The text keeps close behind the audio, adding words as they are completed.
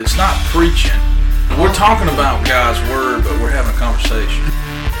It's not preaching. We're talking about God's Word, but we're having a conversation.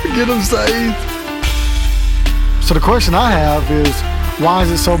 Get them saved. So the question I have is, why is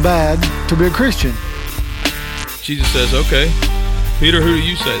it so bad to be a Christian? Jesus says, okay, Peter, who do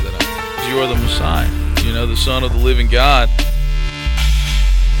you say that I am? You are the Messiah, the Son of the living God.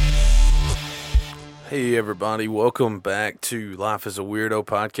 Hey everybody, welcome back to Life as a Weirdo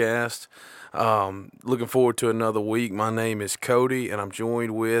podcast. Looking forward to another week. My name is Cody, and I'm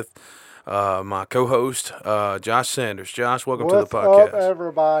joined with my co-host, Josh Sanders. Josh, welcome to the podcast. What's up,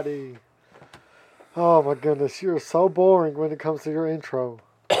 everybody? Oh my goodness, you're so boring when it comes to your intro.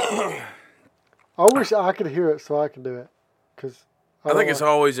 I wish I could hear it so I can do it. I think it's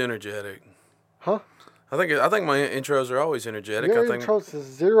always energetic. Huh? I think my intros are always energetic. Your intros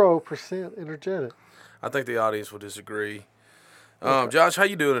is 0% energetic. I think the audience will disagree. Josh, how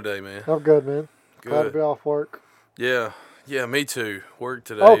you doing today, man? I'm good, man. Good. Glad to be off work. Yeah, me too. Work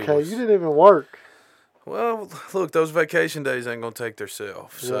today. Okay, you didn't even work. Well, look, those vacation days ain't gonna take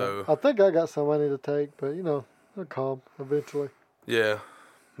theirself. Yeah. So I think I got some I need to take, but I'll come eventually. Yeah,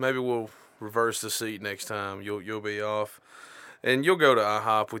 maybe we'll reverse the seat next time. You'll be off, and you'll go to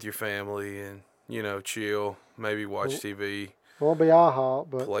IHOP with your family and chill. Maybe watch TV. It won't be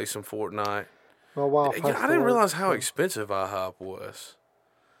IHOP, but play some Fortnite. My wife. I didn't realize how expensive IHOP was.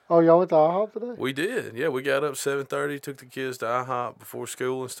 Oh, y'all went to IHOP today? We did. Yeah, we got up 7:30, took the kids to IHOP before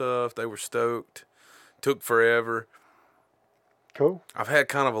school and stuff. They were stoked. Took forever. Cool. I've had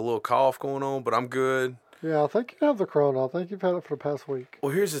kind of a little cough going on, but I'm good. Yeah, I think you have the corona. I think you've had it for the past week.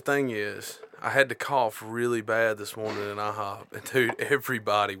 Well, here's the thing is, I had to cough really bad this morning in IHOP. And, dude,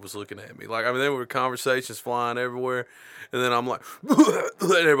 everybody was looking at me. There were conversations flying everywhere. And then I'm like,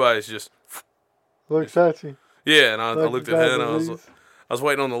 and everybody's just. Looks at you. Yeah, and I looked at her and I was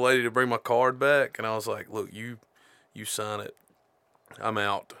waiting on the lady to bring my card back. And I was like, look, you sign it. I'm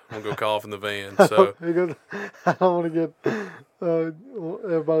out. I'm going to cough in the van. So I don't want to get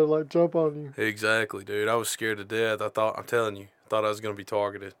everybody jump on you. Exactly, dude. I was scared to death. I'm telling you, I thought I was going to be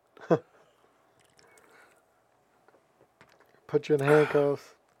targeted. Put you in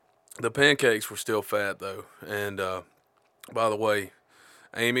handcuffs. The pancakes were still fat, though. And, by the way,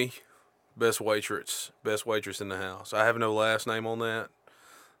 Amy, best waitress in the house. I have no last name on that.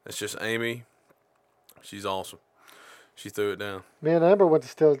 It's just Amy. She's awesome. She threw it down. Me and Amber went to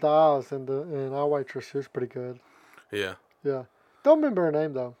Steele's Dials, and our waitress, she was pretty good. Yeah. Yeah. Don't remember her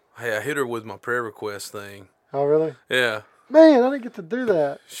name, though. Hey, I hit her with my prayer request thing. Oh, really? Yeah. Man, I didn't get to do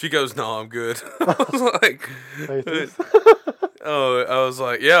that. She goes, no, I'm good. I was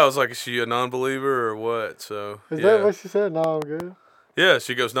like, is she a non-believer or what? So Is that what she said? No, I'm good. Yeah,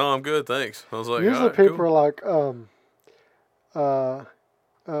 she goes, no, I'm good, thanks. I was like, usually people cool. are like, I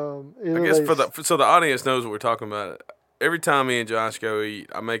guess so the audience knows what we're talking about. Every time me and Josh go eat,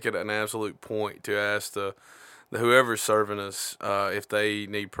 I make it an absolute point to ask the whoever's serving us if they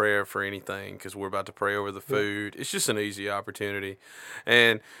need prayer for anything, because we're about to pray over the food. It's just an easy opportunity.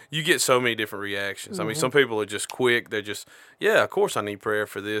 And you get so many different reactions. Mm-hmm. I mean, some people are just quick. They're just, yeah, of course I need prayer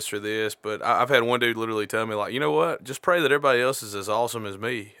for this or this. But I've had one dude literally tell me, you know what? Just pray that everybody else is as awesome as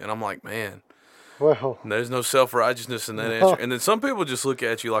me. And I'm like, man. Well, there's no self-righteousness in that answer. And then some people just look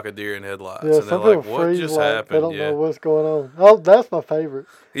at you like a deer in headlights. Yeah, and they're like, what just happened? They don't know what's going on. Oh, that's my favorite.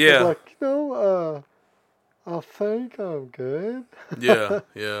 Yeah. It's I think I'm good. Yeah.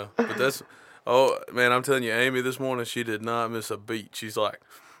 But that's, man, I'm telling you, Amy this morning, she did not miss a beat. She's like,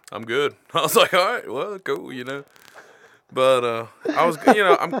 I'm good. I was like, all right, well, cool, But I was,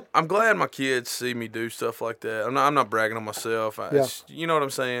 I'm glad my kids see me do stuff like that. I'm not bragging on myself. You know what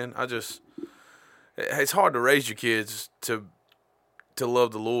I'm saying? It's hard to raise your kids to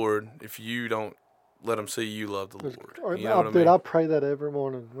love the Lord if you don't let them see you love the Lord. You know what I mean? I pray that every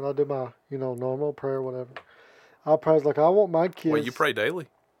morning when I do my, normal prayer or whatever. I pray I want my kids. Wait, you pray daily?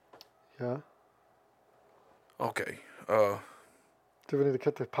 Yeah. Okay. Do we need to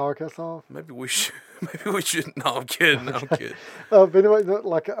cut the podcast off? Maybe we should. No, I'm kidding. I'm kidding. But anyway,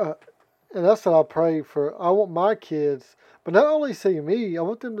 and that's what I pray for. I want my kids, but not only see me, I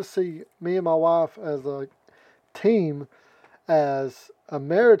want them to see me and my wife as a team, as a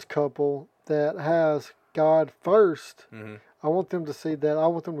marriage couple that has God first. Mm-hmm. I want them to see that. I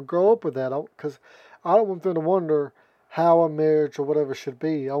want them to grow up with that, because I don't want them to wonder how a marriage or whatever should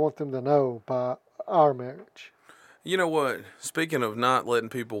be. I want them to know by our marriage. You know what? Speaking of not letting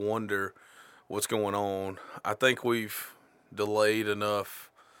people wonder what's going on, I think we've delayed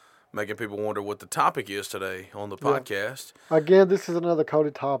enough making people wonder what the topic is today on the podcast. Yeah. Again, this is another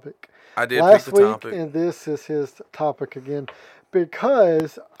Cody topic. I did pick the topic. Last week, and this is his topic again.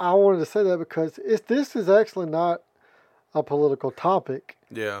 Because I wanted to say that because this is actually not a political topic.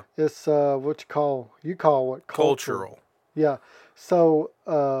 Yeah. It's what you call what? Cultural. Yeah. So,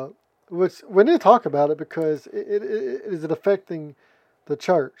 which we need to talk about it because is it affecting the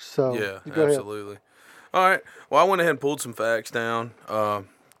church? So Yeah, you go absolutely. ahead. All right. Well, I went ahead and pulled some facts down.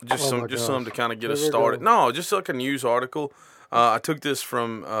 Just some to kind of get us started. No, just like a news article. I took this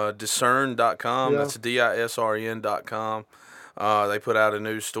from discern.com. Yeah. That's DISRN.com. They put out a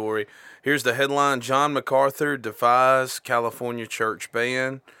news story. Here's the headline: John MacArthur defies California church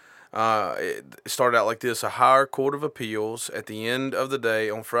ban. It started out like this: a higher court of appeals at the end of the day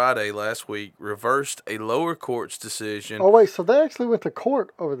on Friday last week reversed a lower court's decision. Oh wait, so they actually went to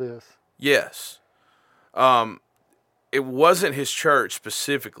court over this? Yes. It wasn't his church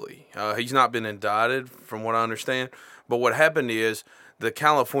specifically. He's not been indicted, from what I understand. But what happened is the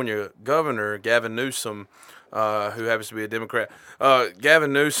California governor, Gavin Newsom, who happens to be a Democrat,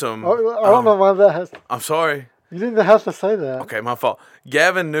 Gavin Newsom. Oh, I don't know why that has. I'm sorry. You didn't have to say that. Okay, my fault.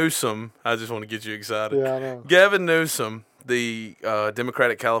 Gavin Newsom. I just want to get you excited. Yeah, I know. Gavin Newsom, the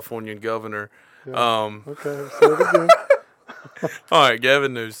Democratic Californian governor. Yeah. Okay, say it again. All right,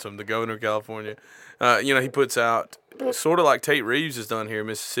 Gavin Newsom, the governor of California. He puts out, sort of like Tate Reeves has done here in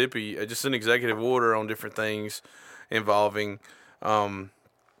Mississippi, just an executive order on different things involving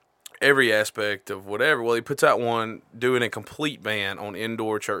every aspect of whatever. Well, he puts out one doing a complete ban on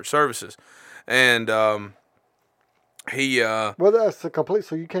indoor church services. And well, that's a complete,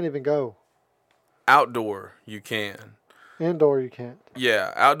 so you can't even go. Outdoor, you can. Indoor, you can't.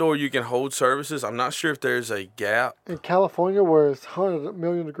 Yeah, outdoor you can hold services. I'm not sure if there's a gap. In California, where it's 100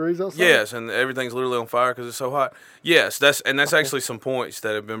 million degrees outside? Yes, and everything's literally on fire because it's so hot. Yes, that's actually some points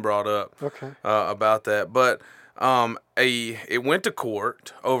that have been brought up about that. But it went to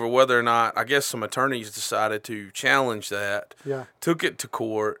court over whether or not, I guess some attorneys decided to challenge that. Yeah. Took it to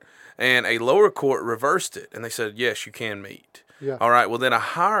court, and a lower court reversed it, and they said, yes, you can meet. Yeah. All right, well, then a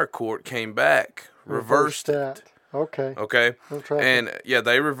higher court came back, reversed it. Okay. And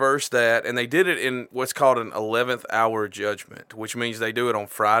they reversed that, and they did it in what's called an 11th hour judgment, which means they do it on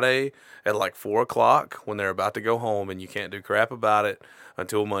Friday at like 4 o'clock when they're about to go home, and you can't do crap about it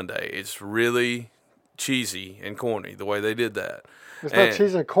until Monday. It's really cheesy and corny the way they did that. It's not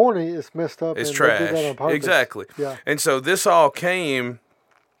cheesy and corny. It's messed up. It's and trash. They did that on purpose. Exactly. Yeah. And so this all came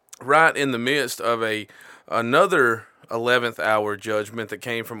right in the midst of another 11th hour judgment that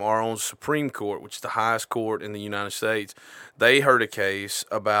came from our own Supreme Court, which is the highest court in the United States. They heard a case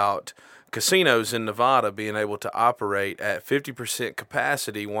about casinos in Nevada being able to operate at 50%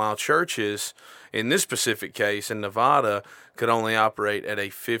 capacity, while churches, in this specific case in Nevada, could only operate at a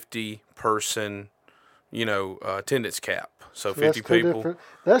 50-person, attendance cap. So 50 people.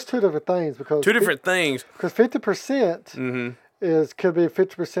 That's two different things because two different things. Because 50% could be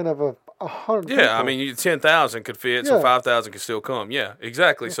 50% of 100 people. Yeah, I mean, 10,000 could fit, so 5,000 could still come. Yeah,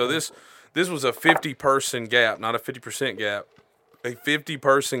 exactly. So this was a 50-person gap, not a 50% gap. A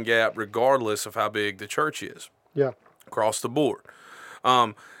 50-person gap regardless of how big the church is. Yeah. Across the board.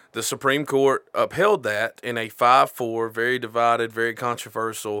 The Supreme Court upheld that in a 5-4, very divided, very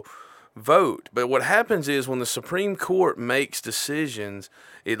controversial vote. But what happens is when the Supreme Court makes decisions,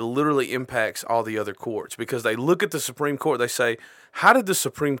 it literally impacts all the other courts because they look at the Supreme Court, they say, how did the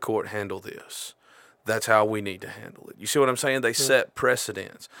Supreme Court handle this? That's how we need to handle it. You see what I'm saying? They set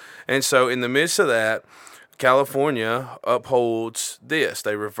precedents. And so in the midst of that, California upholds this.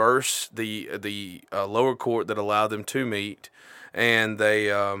 They reverse the lower court that allowed them to meet, and they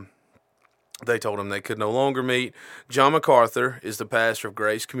told him they could no longer meet. John MacArthur is the pastor of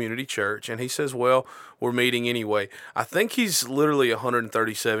Grace Community Church, and he says, well, we're meeting anyway. I think he's literally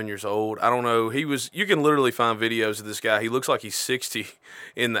 137 years old. I don't know. You can literally find videos of this guy. He looks like he's 60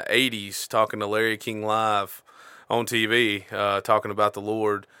 in the 80s talking to Larry King Live on TV, talking about the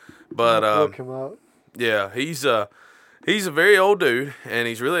Lord. But look him up. Yeah, he's a very old dude, and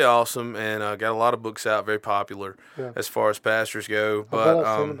he's really awesome, and got a lot of books out, very popular as far as pastors go. But I bet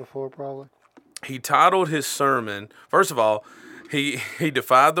I've seen him before, probably. He titled his sermon, first of all, he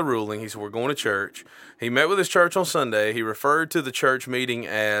defied the ruling. He said, we're going to church. He met with his church on Sunday. He referred to the church meeting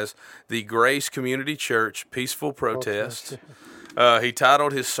as the Grace Community Church Peaceful Protest. He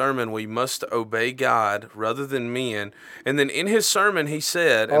titled his sermon, We Must Obey God Rather Than Men. And then in his sermon, he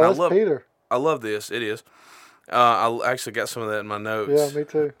said, Peter. I love this. It is. I actually got some of that in my notes. Yeah, me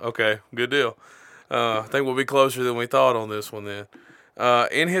too. Okay, good deal. I think we'll be closer than we thought on this one then.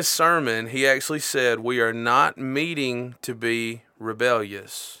 In his sermon, he actually said, we are not meeting to be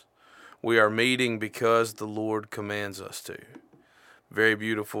rebellious. We are meeting because the Lord commands us to. Very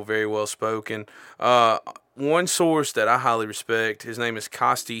beautiful, very well spoken. One source that I highly respect, his name is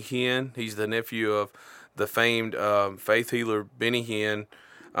Costi Hinn. He's the nephew of the famed faith healer Benny Hinn.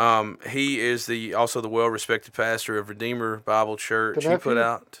 He is also the well-respected pastor of Redeemer Bible Church. He put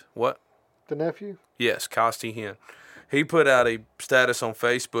out what? The nephew? Yes, Costi Hinn. He put out a status on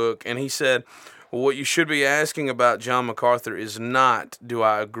Facebook, and he said, well, what you should be asking about John MacArthur is not, do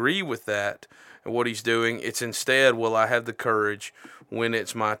I agree with that and what he's doing? It's instead, will I have the courage when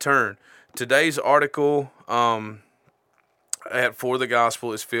it's my turn? Today's article at For the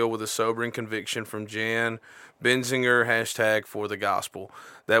Gospel is filled with a sobering conviction from Jan Benzinger, hashtag For the Gospel.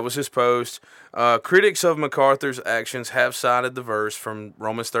 That was his post. Critics of MacArthur's actions have cited the verse from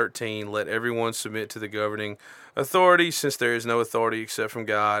Romans 13, let everyone submit to the governing authority, since there is no authority except from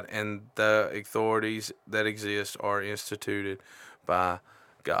God, and the authorities that exist are instituted by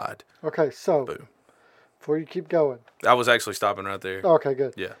God. Okay, so Boom. Before you keep going. I was actually stopping right there. Okay,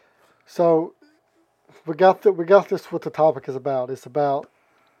 good. Yeah. So we got this. What the topic is about? It's about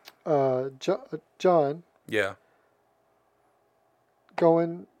John. Yeah.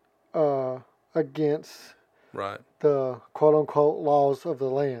 Going against the quote unquote laws of the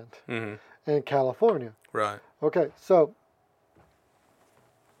land in California. Right. Okay, so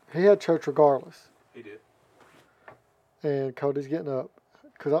he had church regardless. He did. And Cody's getting up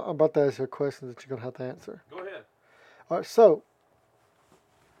because I'm about to ask you a question that you're going to have to answer. Go ahead. All right, so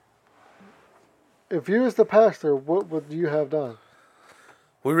if you was the pastor, what would you have done?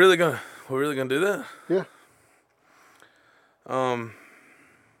 We're really gonna do that? Yeah. I mean,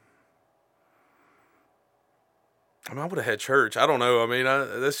 I would have had church. I don't know. I mean, I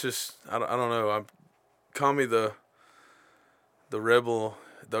don't know. Call me the rebel.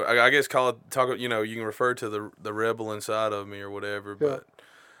 I guess you can refer to the rebel inside of me or whatever. Yeah.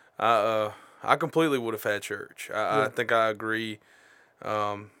 But I completely would have had church. I think I agree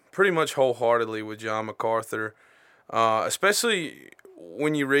pretty much wholeheartedly with John MacArthur, especially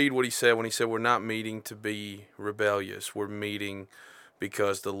when you read what he said when he said we're not meeting to be rebellious. We're meeting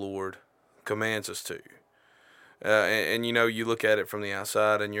because the Lord commands us to. And you look at it from the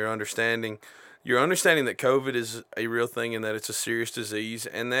outside and you're understanding that COVID is a real thing and that it's a serious disease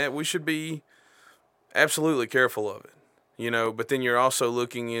and that we should be absolutely careful of it. But then you're also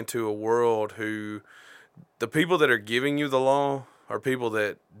looking into a world who the people that are giving you the law are people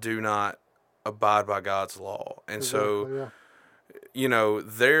that do not abide by God's law. And exactly,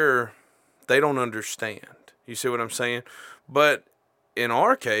 they don't understand. You see what I'm saying? But in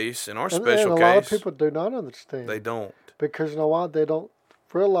our case, in our special case, a lot of people do not understand. They don't. Because you know why? They don't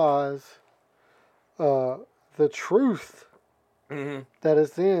realize the truth that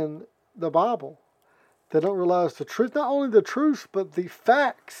is in the Bible. They don't realize the truth, not only the truth, but the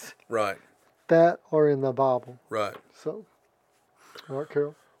facts that are in the Bible. Right. So, all right,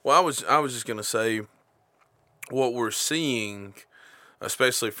 Carol. Well, I was just going to say what we're seeing,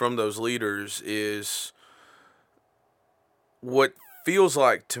 especially from those leaders, is what feels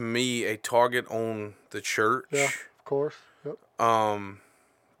like to me a target on the church. Yeah, of course. Yep.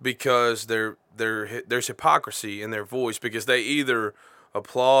 Because there's hypocrisy in their voice because they either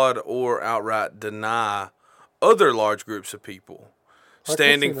applaud or outright deny other large groups of people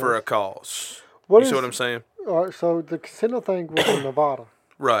standing for a cause. You see what I'm saying? All right, so the casino thing was in Nevada.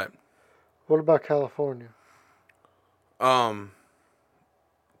 Right. What about California? Well,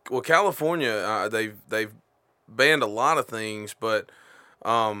 California, they've banned a lot of things, but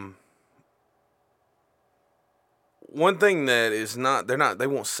one thing that is they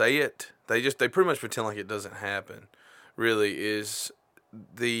won't say it. They pretty much pretend like it doesn't happen. Really, is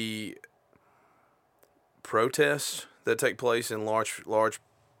the protests that take place in large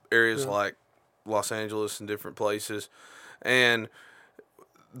areas like Los Angeles and different places, and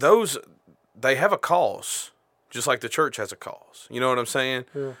those they have a cause, just like the church has a cause. You know what I'm saying?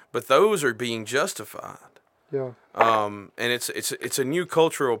 Yeah. But those are being justified. Yeah. And it's a new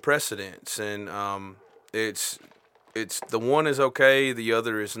cultural precedence, and it's the one is okay, the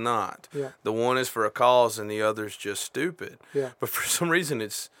other is not. Yeah. The one is for a cause, and the other's just stupid. Yeah. But for some reason,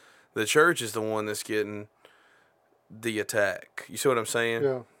 it's the church is the one that's getting the attack. You see what I'm saying?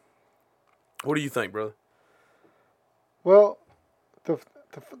 Yeah. What do you think, brother? Well, the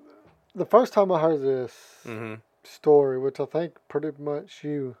first time I heard this story, which I think pretty much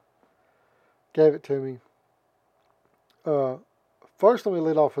you gave it to me. First, let me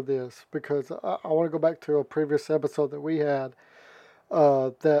lead off with this because I want to go back to a previous episode that we had.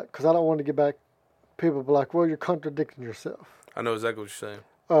 Because I don't want to get back. People be like, "Well, you're contradicting yourself." I know exactly what you're saying.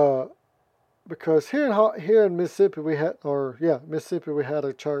 Because here in Mississippi we had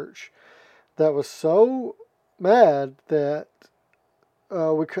a church that was so mad that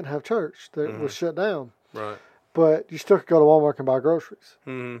we couldn't have church. That it was shut down. Right. But you still could go to Walmart and buy groceries.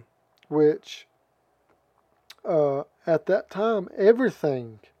 Mm-hmm. Which at that time,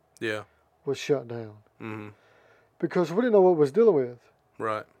 everything Yeah. was shut down. Mm-hmm. Because we didn't know what it was dealing with.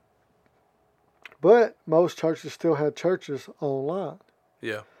 Right. But most churches still had churches online.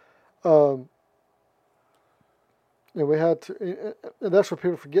 Yeah. And we had to, and that's what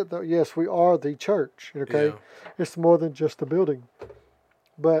people forget, though. Yes, we are the church, okay? Yeah. It's more than just a building.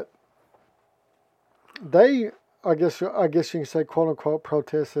 But they, I guess you can say, quote unquote,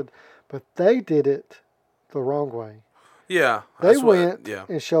 protested, but they did it the wrong way. Yeah. They went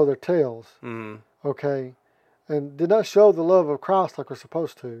and showed their tails, okay? And did not show the love of Christ like we're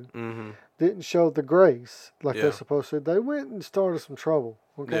supposed to. Mm-hmm. Didn't show the grace like they're supposed to. They went and started some trouble,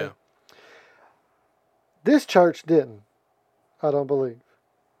 okay? Yeah. This church didn't, I don't believe.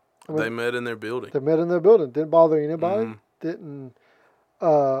 I mean, they met in their building. They met in their building. Didn't bother anybody. Didn't,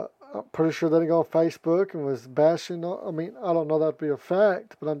 I'm pretty sure they didn't go on Facebook and was bashing. I mean, I don't know that to be a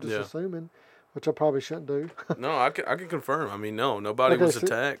fact, but I'm just assuming, which I probably shouldn't do. No, I can confirm. I mean, no, nobody was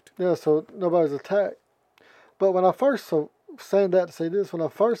attacked. Yeah, so nobody's attacked. But when I first, saying that to say this, when I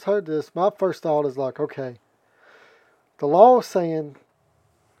first heard this, my first thought is like, okay, the law is saying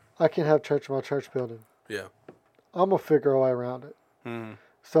I can't have church in my church building. Yeah. I'm going to figure a way around it. Mm-hmm.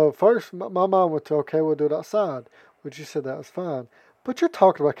 So first, my mom went to, okay, we'll do it outside, which you said that was fine. But you're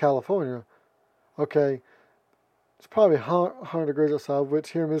talking about California. Okay, it's probably 100 degrees outside, which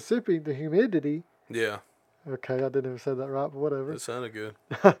here in Mississippi, the humidity. Yeah. Okay, I didn't even say that right, but whatever. It sounded good.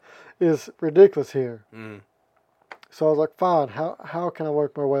 is ridiculous here. Mm. So I was like, fine, how can I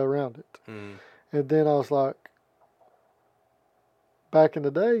work my way around it? Mm. And then I was like, back in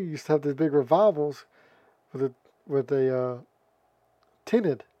the day, you used to have these big revivals with the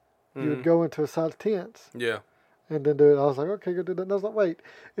tented. You would go into a side of tents. Yeah. And then do it. I was like, okay, go do that. And I was like, wait,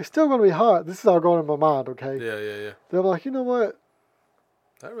 it's still going to be hot. This is all going in my mind, okay? Yeah. Then I'm like, you know what?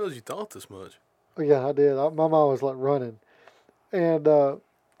 I didn't realize you thought this much. Oh, yeah, I did. My mom was like running. And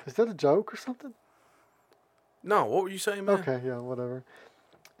is that a joke or something? No, what were you saying, man? Okay, yeah, whatever.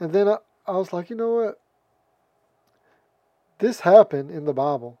 And then I was like, you know what? This happened in the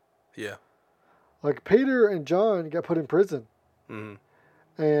Bible. Yeah. Like Peter and John got put in prison. Mm-hmm.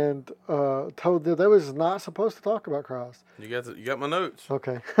 And told that they was not supposed to talk about Christ. You got my notes.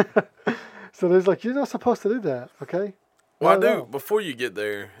 Okay. So there's like, you're not supposed to do that, okay? Well, I do, before you get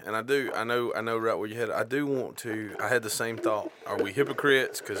there, and I know right where you headed, I had the same thought. Are we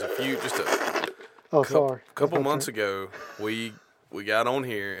hypocrites? Because couple months ago, we got on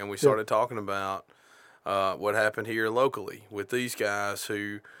here and we started talking about what happened here locally with these guys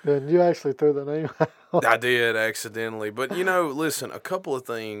who... And you actually threw the name out. I did accidentally. But, listen, a couple of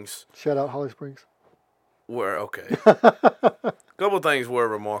things... Shout out Holly Springs. A couple of things were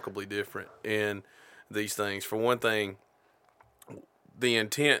remarkably different in these things. For one thing, the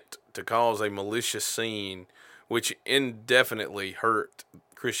intent to cause a malicious scene, which indefinitely hurt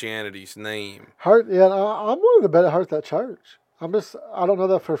Christianity's name. I'm willing to bet it hurt that church. I don't know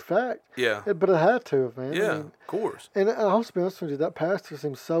that for a fact. Yeah. But it had to have, man. Yeah, of course. And I'll be honest with you, that pastor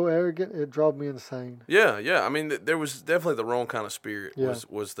seemed so arrogant, it drove me insane. Yeah. I mean, there was definitely the wrong kind of spirit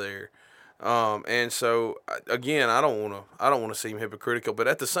was there. And so, again, I don't want to seem hypocritical, but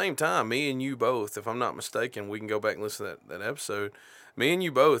at the same time, me and you both, if I'm not mistaken, we can go back and listen to that episode. Me and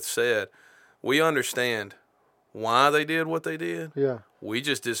you both said, we understand why they did what they did. Yeah. We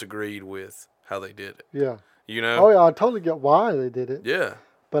just disagreed with how they did it. Yeah. Oh, yeah, I totally get why they did it. Yeah.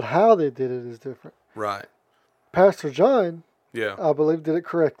 But how they did it is different. Right. Pastor John, yeah, I believe, did it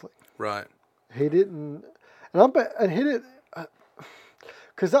correctly. Right. He didn't, and he did,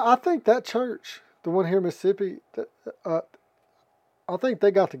 because I think that church, the one here in Mississippi, I think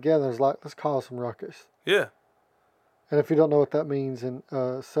they got together and was like, let's cause some ruckus. Yeah. And if you don't know what that means in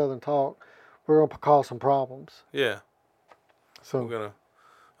Southern talk, we're going to cause some problems. Yeah. So we're going to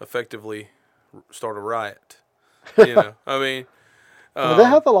effectively start a riot. I mean, they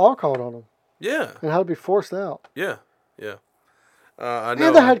had the law called on them. Yeah. And had to be forced out. Yeah. I know.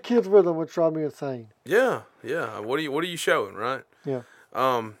 And they had kids with them, which drive me insane. Yeah. What are you showing, right? Yeah.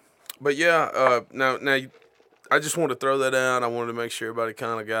 But yeah, now I just wanted to throw that out. I wanted to make sure everybody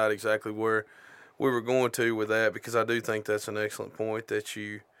kind of got exactly where we were going to with that, because I do think that's an excellent point that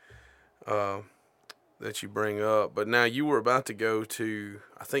you bring up. But now you were about to go to,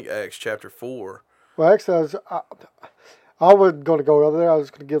 I think, Acts chapter 4. Well, actually, I wasn't going to go over there. I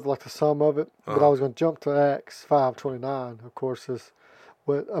was going to give like the sum of it, but I was going to jump to Acts 5:29. Of course, is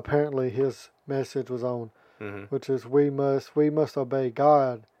what apparently his message was on, which is we must obey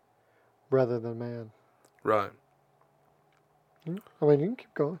God rather than man. Right. I mean, you can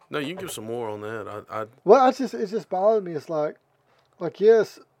keep going. No, you can give some more on that. Well, it just bothered me. It's like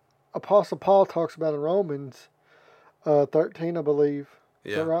yes, Apostle Paul talks about in Romans 13, I believe.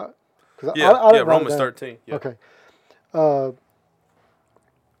 Is that right? Romans 13. Yeah. Okay.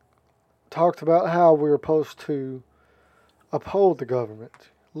 Talked about how we're supposed to uphold the government,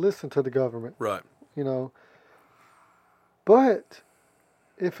 listen to the government. Right. But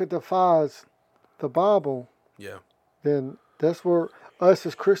if it defies the Bible, then that's where us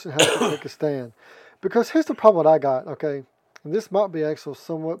as Christians have to take a stand. Because here's the problem that I got, okay? And this might be actually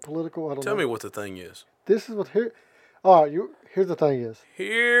somewhat political. I don't know. Tell me what the thing is. This is what here. All right, here's the thing is.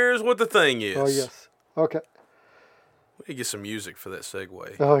 Here's what the thing is. Oh, yes. Okay. We need to get some music for that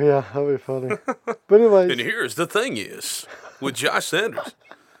segue. Oh, yeah, that'd be funny. But anyways. And here's the thing is with Josh Sanders.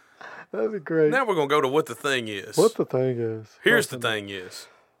 That'd be great. Now we're going to go to what the thing is. What the thing is. Here's the thing is.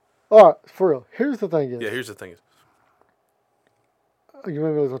 All right, for real. Here's the thing is. Yeah, here's the thing is. You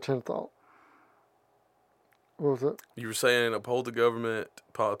made me lose my train of thought. What was it? You were saying uphold the government.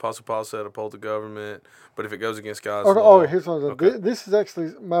 Apostle Paul said uphold the government, but if it goes against God's law. Oh, here's what I'm saying. This is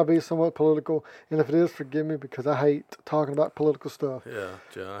actually might be somewhat political, and if it is, forgive me because I hate talking about political stuff. Yeah,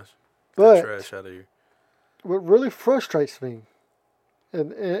 Josh. But trash out of you. What really frustrates me,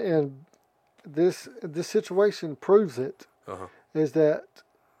 and this situation proves it, is that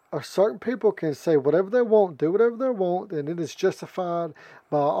certain people can say whatever they want, do whatever they want, and it is justified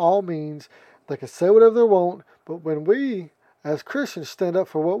by all means. They can say whatever they want, but when we, as Christians, stand up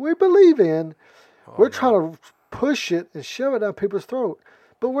for what we believe in, we're trying to push it and shove it down people's throat.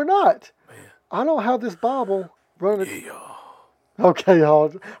 But we're not. Man. I don't have this Bible running. Yeah. Okay,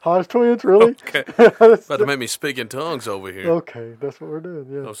 Hodge twins, really? Okay. About to make me speak in tongues over here. Okay, that's what we're doing,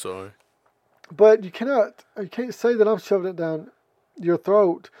 yeah. I'm sorry. But you can't say that I'm shoving it down your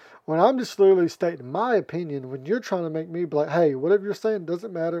throat when I'm just literally stating my opinion when you're trying to make me be like, hey, whatever you're saying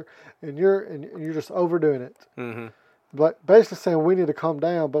doesn't matter, and you're just overdoing it. Mm-hmm. But basically saying we need to calm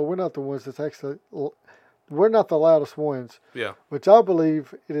down, but we're not the ones we're not the loudest ones. Yeah. Which I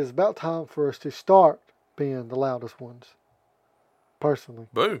believe it is about time for us to start being the loudest ones. Personally.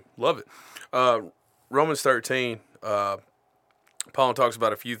 Boom. Love it. Romans 13, Paul talks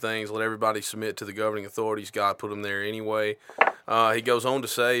about a few things. Let everybody submit to the governing authorities. God put them there anyway. He goes on to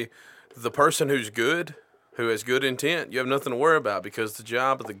say, the person who's good, who has good intent, you have nothing to worry about because the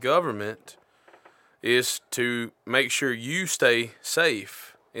job of the government is to make sure you stay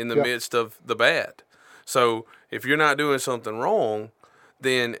safe in the midst of the bad. So if you're not doing something wrong,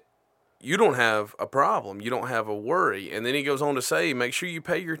 then you don't have a problem. You don't have a worry. And then he goes on to say, make sure you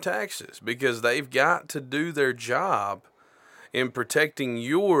pay your taxes because they've got to do their job in protecting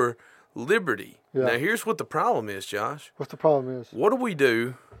your liberty. Yeah. Now, here's what the problem is, Josh. What's the problem is? What do we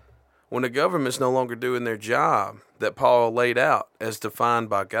do when the government's no longer doing their job that Paul laid out as defined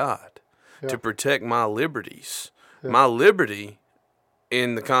by God to protect my liberties? Yeah. My liberty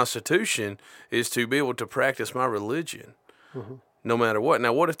in the Constitution is to be able to practice my religion no matter what.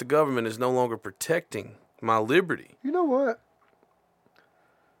 Now, what if the government is no longer protecting my liberty? You know what?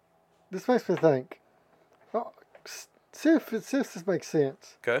 This makes me think. See if this makes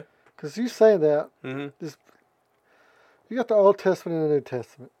sense. Okay. Because you say that, you got the Old Testament and the New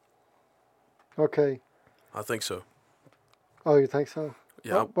Testament. Okay. I think so. Oh, you think so?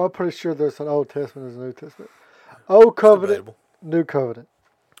 Yeah. Well, I'm pretty sure there's an Old Testament and a New Testament. Old Covenant, New Covenant.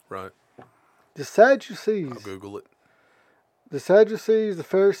 Right. The Sadducees. I'll Google it. The Sadducees, the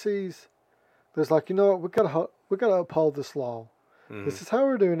Pharisees. There's like, you know what? We gotta uphold this law. This is how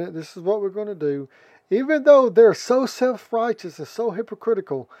we're doing it. This is what we're going to do. Even though they're so self-righteous and so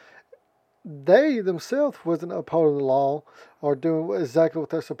hypocritical, they themselves wasn't upholding the law or doing exactly what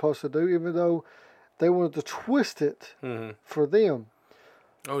they're supposed to do, even though they wanted to twist it for them.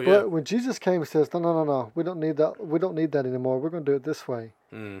 Oh, yeah. But when Jesus came and says, no, we don't need that. We don't need that anymore. We're going to do it this way,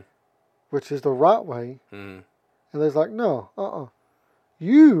 which is the right way. And they're like, no,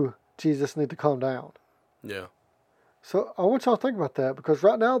 you, Jesus, need to calm down. Yeah. So I want y'all to think about that because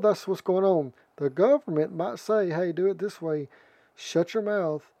right now that's what's going on. The government might say, hey, do it this way. Shut your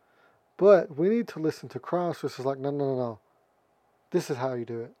mouth. But we need to listen to Christ, which is like, no. This is how you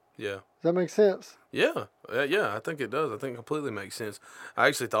do it. Yeah. Does that make sense? Yeah. I think it does. I think it completely makes sense. I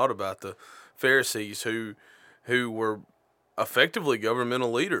actually thought about the Pharisees who were effectively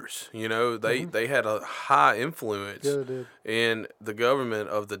governmental leaders. You know, they had a high influence in the government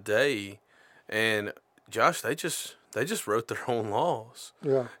of the day. And Josh, they just wrote their own laws.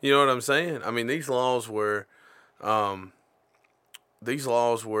 Yeah. You know what I'm saying? I mean, these laws were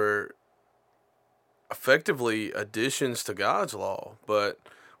effectively additions to God's law, but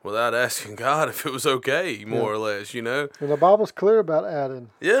without asking God if it was okay, more or less, you know? And the Bible's clear about adding.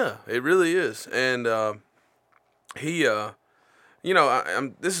 Yeah, it really is. And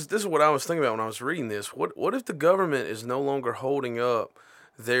This is what I was thinking about when I was reading this. What if the government is no longer holding up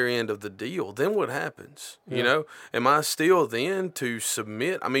their end of the deal? Then what happens? Yeah. Am I still then to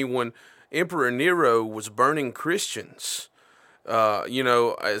submit? I mean, when Emperor Nero was burning Christians,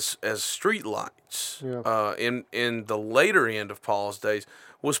 as street lights, Yeah. in the later end of Paul's days,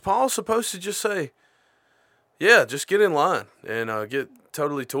 was Paul supposed to just say, "Yeah, just get in line and get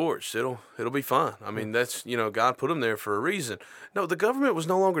totally torched. It'll be fine"? I mean, that's God put them there for a reason. No, the government was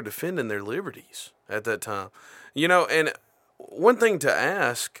no longer defending their liberties at that time. And one thing to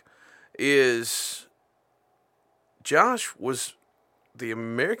ask is, Josh, was the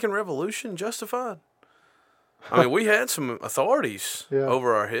American Revolution justified? I mean, we had some authorities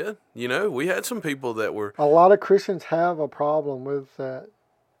over our head. We had some people that were... A lot of Christians have a problem with that.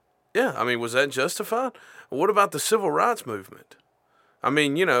 Yeah, I mean, was that justified? What about the civil rights movement? I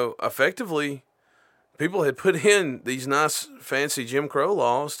mean, effectively, people had put in these nice, fancy Jim Crow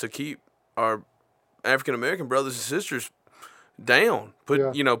laws to keep our African-American brothers and sisters down,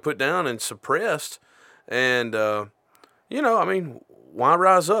 put down and suppressed. And, I mean, why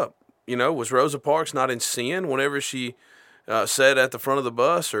rise up? Was Rosa Parks not in sin whenever she sat at the front of the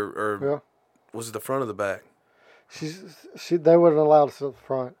bus, or was it the front or the back? They wouldn't allow us at the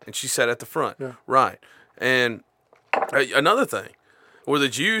front. And she sat at the front. Yeah. Right. And another thing, were the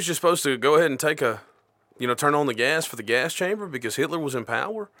Jews just supposed to go ahead and turn on the gas for the gas chamber because Hitler was in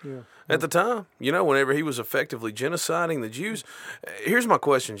power at the time? Whenever he was effectively genociding the Jews. Here's my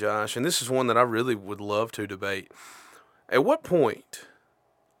question, Josh, and this is one that I really would love to debate. At what point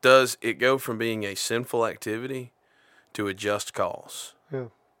does it go from being a sinful activity to a just cause? Yeah.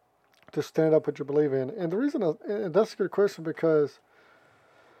 To stand up what you believe in. And the reason, and that's a good question, because,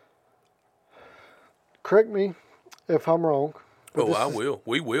 correct me if I'm wrong. Oh, I will.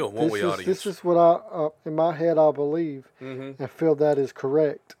 We will, won't we, audience? This is what in my head, I believe and feel that is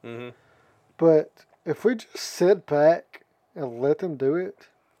correct. Mm-hmm. But if we just sit back and let them do it,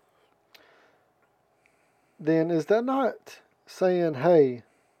 then is that not saying, hey,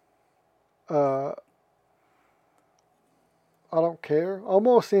 I don't care?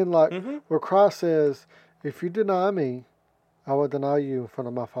 Almost in like where Christ says, if you deny me, I will deny you in front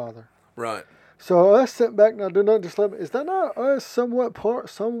of my Father. Right. So us sitting back now doing nothing, just let me, is that not us somewhat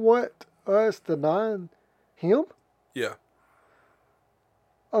us denying him? Yeah.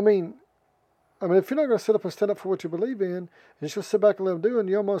 I mean, if you're not going to sit up and stand up for what you believe in, and you just sit back and let him do it, and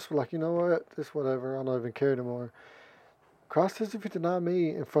you almost like, you know what, this whatever, I don't even care anymore. Christ says, if you deny me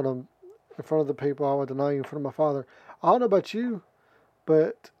in front of the people, I will deny you in front of my Father. I don't know about you,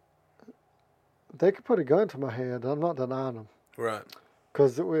 but they could put a gun to my head. I'm not denying them. Right.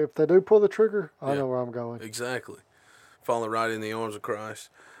 Because if they do pull the trigger, I know where I'm going. Exactly. Falling right in the arms of Christ.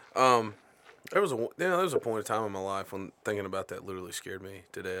 There was a point in time in my life when thinking about that literally scared me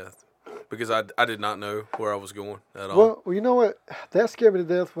to death, because I did not know where I was going at all. Well, you know what? That scared me to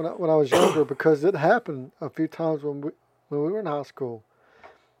death when I was younger, because it happened a few times when we were in high school.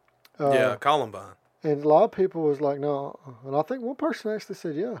 Columbine. And a lot of people was like, no. And I think one person actually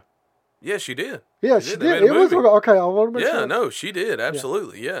said, yeah. Yeah, she did. Yeah, she did. It was okay. I want to make sure. Yeah, no, she did.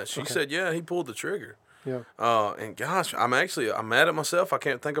 Absolutely. Yeah, she said, yeah, he pulled the trigger. Yeah. And gosh, I'm mad at myself. I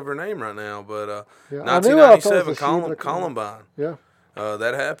can't think of her name right now, but 1997 Columbine. Yeah.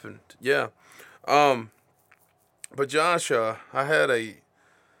 That happened. Yeah. But Josh, I had a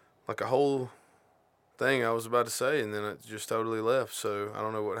whole thing I was about to say, and then it just totally left. So I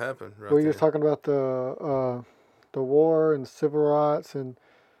don't know what happened. Right. Well, you were talking about the war and civil rights and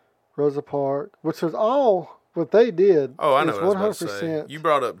Rosa Parks, which was all what they did. Oh, I know what I was about to say. You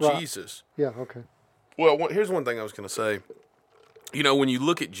brought up Jesus. Yeah. Okay. Well, here's one thing I was going to say. When you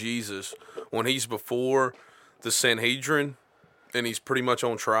look at Jesus, when he's before the Sanhedrin and he's pretty much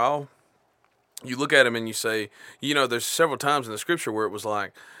on trial, you look at him and you say, there's several times in the scripture where it was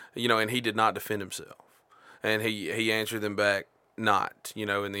like, and he did not defend himself. And he answered them back, not,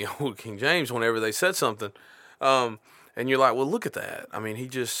 in the old King James, whenever they said something. And you're like, well, look at that. I mean, he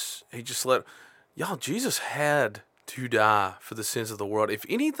just let, Jesus had to die for the sins of the world. If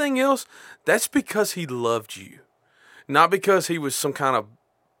anything else, that's because he loved you. Not because he was some kind of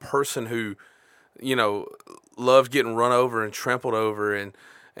person who, loved getting run over and trampled over and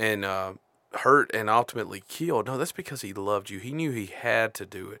hurt and ultimately killed. No, that's because he loved you. He knew he had to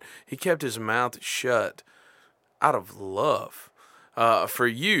do it. He kept his mouth shut out of love for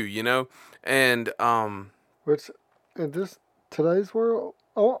you, and which in today's world,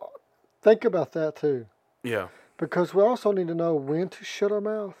 think about that too. Yeah. Because we also need to know when to shut our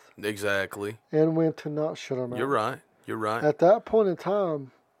mouth. Exactly. And when to not shut our mouth. You're right. At that point in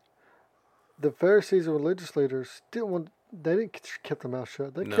time, the Pharisees and religious leaders didn't want they didn't keep their mouth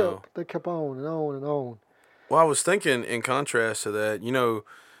shut. They kept on and on and on. Well, I was thinking in contrast to that, you know,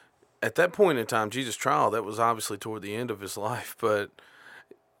 at that point in time, Jesus' trial, that was obviously toward the end of his life. But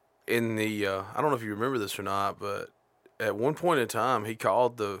in the, I don't know if you remember this or not, but at one point in time, he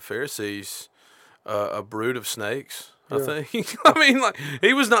called the Pharisees a brood of snakes. I think. I mean, like,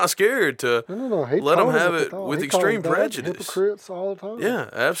 he was not scared to let them have it with extreme prejudice. Hypocrites all the time. Yeah,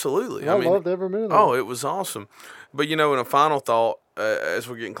 absolutely. I loved every minute of it. Oh, it was awesome. But, you know, in a final thought, as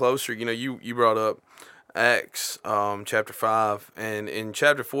we're getting closer, you know, you brought up Acts chapter 5. And in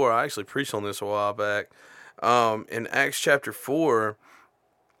chapter 4, I actually preached on this a while back. In Acts chapter 4,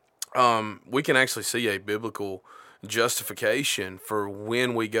 we can actually see a biblical justification for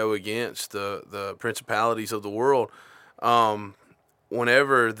when we go against the principalities of the world.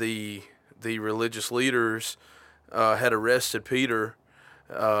 Whenever the religious leaders had arrested Peter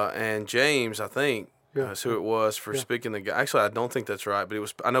and James, I think that's who it was for speaking the. Actually, I don't think that's right, but it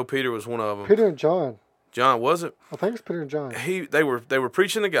was. I know Peter was one of them. Peter and John. John, was it? I think it's Peter and John. They were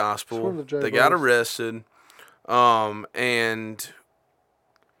preaching the gospel. They got arrested, and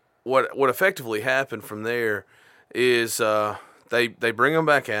what effectively happened from there is they bring them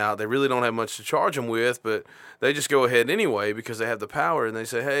back out. They really don't have much to charge them with, but they just go ahead anyway because they have the power, and they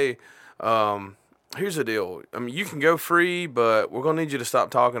say, hey, here's the deal. I mean, you can go free, but we're going to need you to stop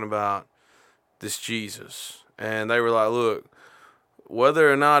talking about this Jesus. And they were like, look,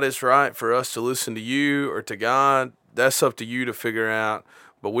 whether or not it's right for us to listen to you or to God, that's up to you to figure out.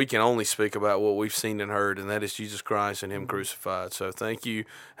 But we can only speak about what we've seen and heard, and that is Jesus Christ and him crucified. So thank you.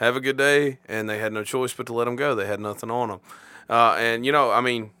 Have a good day. And they had no choice but to let them go. They had nothing on them. And, you know, I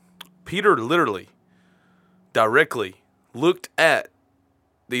mean, Peter literally directly looked at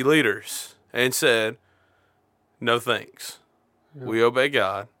the leaders and said, no thanks. Yeah. We obey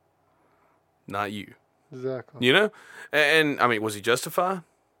God, not you. Exactly. You know? And I mean, was he justified?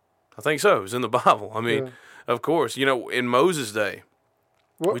 I think so. It was in the Bible. I mean, of course. You know, in Moses' day,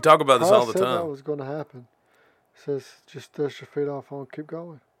 we talk about this all the time. That was going to happen. It says, just dust your feet off and keep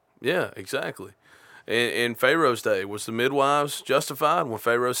going. Yeah, exactly. In Pharaoh's day, was the midwives justified when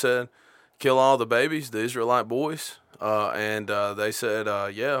Pharaoh said, kill all the babies, the Israelite boys? And they said,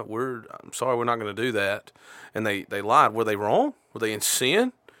 I'm sorry, we're not going to do that. And they lied. Were they wrong? Were they in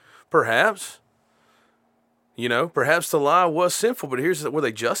sin? Perhaps. You know, perhaps the lie was sinful, but were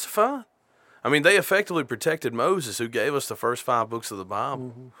they justified? I mean, they effectively protected Moses, who gave us the first 5 books of the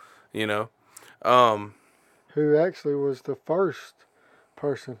Bible, you know. Who actually was the first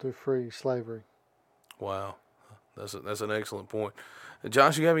person to free slavery. Wow. That's an excellent point.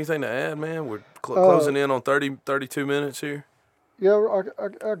 Josh, you have anything to add, man? We're closing in on 32 minutes here. Yeah,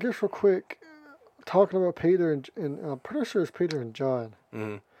 I guess real quick, talking about Peter, and I'm pretty sure it's Peter and John.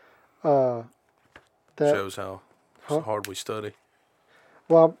 Mm-hmm. That shows how hard we study.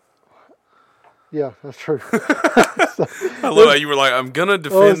 Well, yeah, that's true. I love how you were like, I'm going to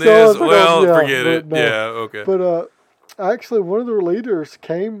defend this. Forget it. No. Yeah, okay. But actually, one of the leaders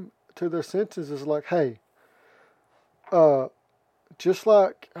came to their senses, is like, hey, just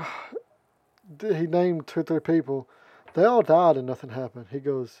like he named 2 or 3 people, they all died and nothing happened. He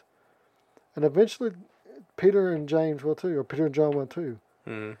goes, and eventually Peter and James will too, or Peter and John will too.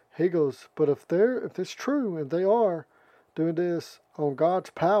 Mm-hmm. He goes, but if it's true and they are doing this on God's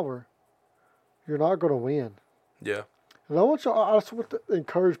power, you're not going to win. Yeah. And I just want to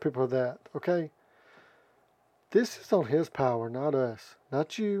encourage people with that, okay? This is on his power, not us.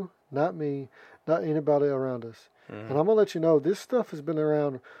 Not you, not me, not anybody around us. Mm-hmm. And I'm going to let you know, this stuff has been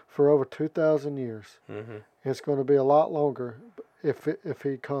around for over 2,000 years. Mm-hmm. It's going to be a lot longer if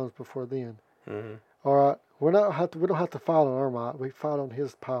he comes before then. Mm-hmm. All right? We don't have to fight on our might. We fight on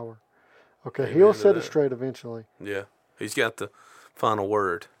his power. Okay? Amen. He'll set it straight eventually. Yeah. He's got the final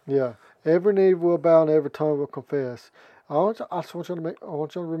word. Yeah. Every knee will bow and every tongue will confess. I want you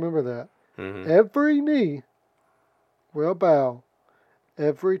to remember that. Mm-hmm. Every knee will bow,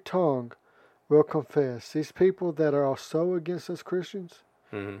 every tongue will confess. These people that are so against us Christians,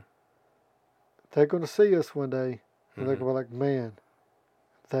 they're going to see us one day, and they're going to be like, man,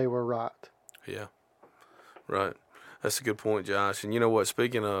 they were right. Yeah, right. That's a good point, Josh. And you know what?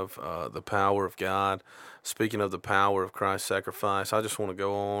 Speaking of the power of God, speaking of the power of Christ's sacrifice, I just want to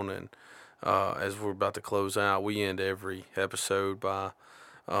go on and, as we're about to close out, we end every episode by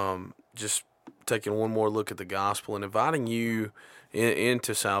just taking one more look at the gospel and inviting you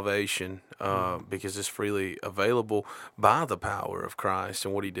into salvation because it's freely available by the power of Christ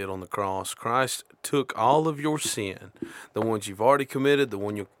and what he did on the cross. Christ took all of your sin, the ones you've already committed, the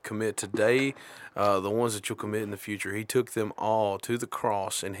one you'll commit today, the ones that you'll commit in the future. He took them all to the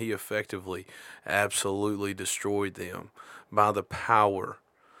cross, and he effectively, absolutely destroyed them by the power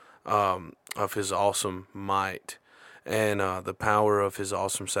of his awesome might and the power of his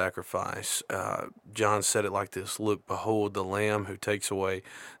awesome sacrifice. John said it like this: "Look, behold the Lamb who takes away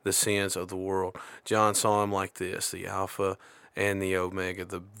the sins of the world." John saw him like this: the Alpha and the Omega,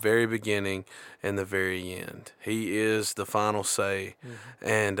 the very beginning and the very end. He is the final say,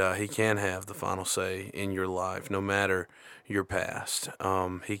 and he can have the final say in your life, no matter your past.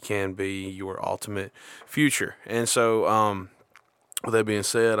 He can be your ultimate future. And so, with that being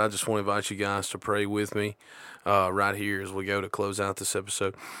said, I just want to invite you guys to pray with me right here as we go to close out this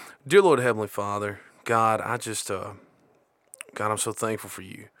episode. Dear Lord Heavenly Father, God, God, I'm so thankful for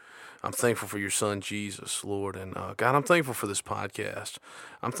you. I'm thankful for your son, Jesus, Lord. And God, I'm thankful for this podcast.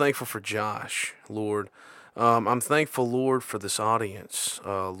 I'm thankful for Josh, Lord. I'm thankful, Lord, for this audience,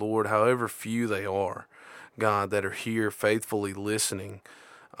 Lord, however few they are, God, that are here faithfully listening,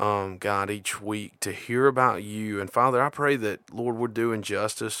 God, each week to hear about you. And Father, I pray that, Lord, we're doing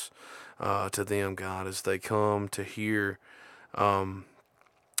justice to them, God, as they come to hear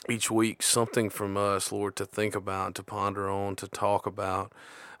each week something from us, Lord, to think about, to ponder on, to talk about.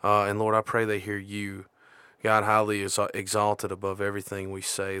 And Lord, I pray they hear you, God, highly exalted above everything we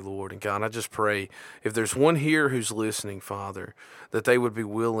say, Lord. And God, I just pray if there's one here who's listening, Father, that they would be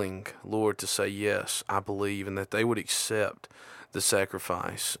willing, Lord, to say, yes, I believe, and that they would accept the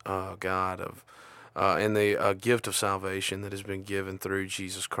sacrifice, God, of and the gift of salvation that has been given through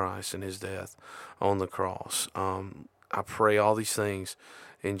Jesus Christ and his death on the cross. I pray all these things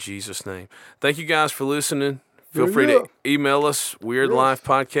in Jesus' name. Thank you guys for listening. Feel free to email us,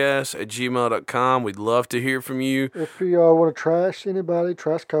 weirdlifepodcast@gmail.com. We'd love to hear from you. If you want to trash anybody,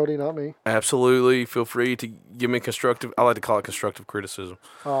 trash Cody, not me. Absolutely. Feel free to give me I like to call it constructive criticism.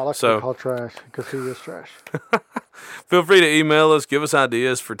 Oh, I like to call it trash because he is trash. Feel free to email us, give us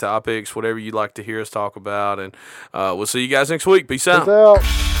ideas for topics, whatever you'd like to hear us talk about. And we'll see you guys next week. Peace out. Peace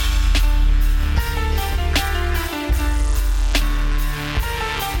out.